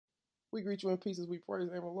We greet you in peace as we praise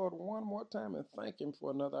the name of the Lord one more time and thank Him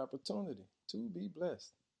for another opportunity to be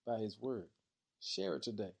blessed by His word. Share it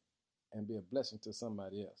today and be a blessing to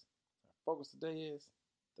somebody else. Our focus today is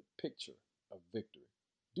the picture of victory.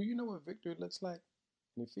 Do you know what victory looks like?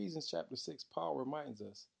 In Ephesians chapter 6, Paul reminds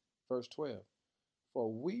us, verse 12,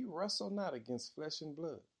 "For we wrestle not against flesh and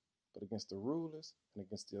blood, but against the rulers and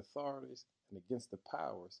against the authorities and against the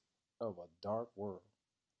powers of a dark world."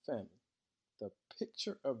 Family, the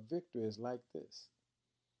picture of victory is like this: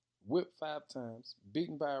 whipped 5 times,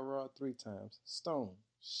 beaten by a rod 3 times, stoned,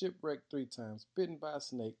 shipwrecked 3 times, bitten by a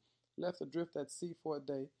snake, left adrift at sea for a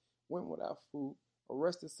day, went without food,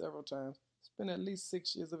 arrested several times, spent at least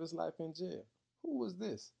 6 years of his life in jail. Who was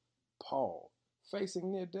this? Paul.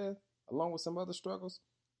 Facing near death, along with some other struggles,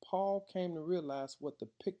 Paul came to realize what the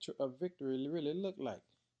picture of victory really looked like.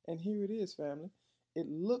 And here it is, family. It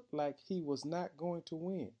looked like he was not going to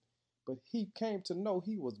win, but he came to know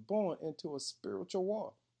he was born into a spiritual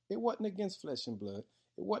war. It wasn't against flesh and blood.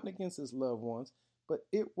 It wasn't against his loved ones, but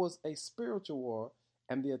it was a spiritual war,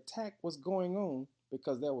 and the attack was going on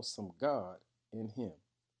because there was some God in him.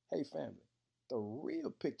 Hey, family, the real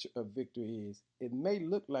picture of victory is it may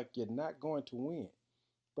look like you're not going to win,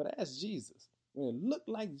 but as Jesus, when it looked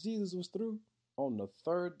like Jesus was through, on the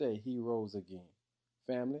 3rd day he rose again.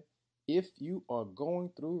 Family, if you are going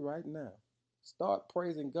through right now, start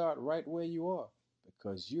praising God right where you are,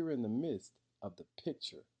 because you're in the midst of the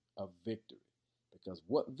picture of victory. Because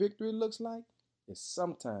what victory looks like is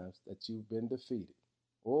sometimes that you've been defeated.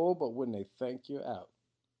 Oh, but when they think you're out,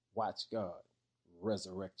 watch God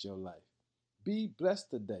resurrect your life. Be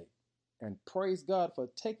blessed today and praise God for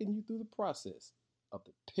taking you through the process of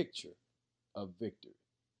the picture of victory.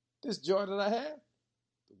 This joy that I have,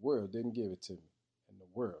 the world didn't give it to me, and the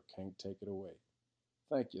world can't take it away.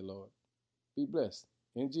 Thank you, Lord. Be blessed.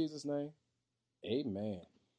 In Jesus' name, amen.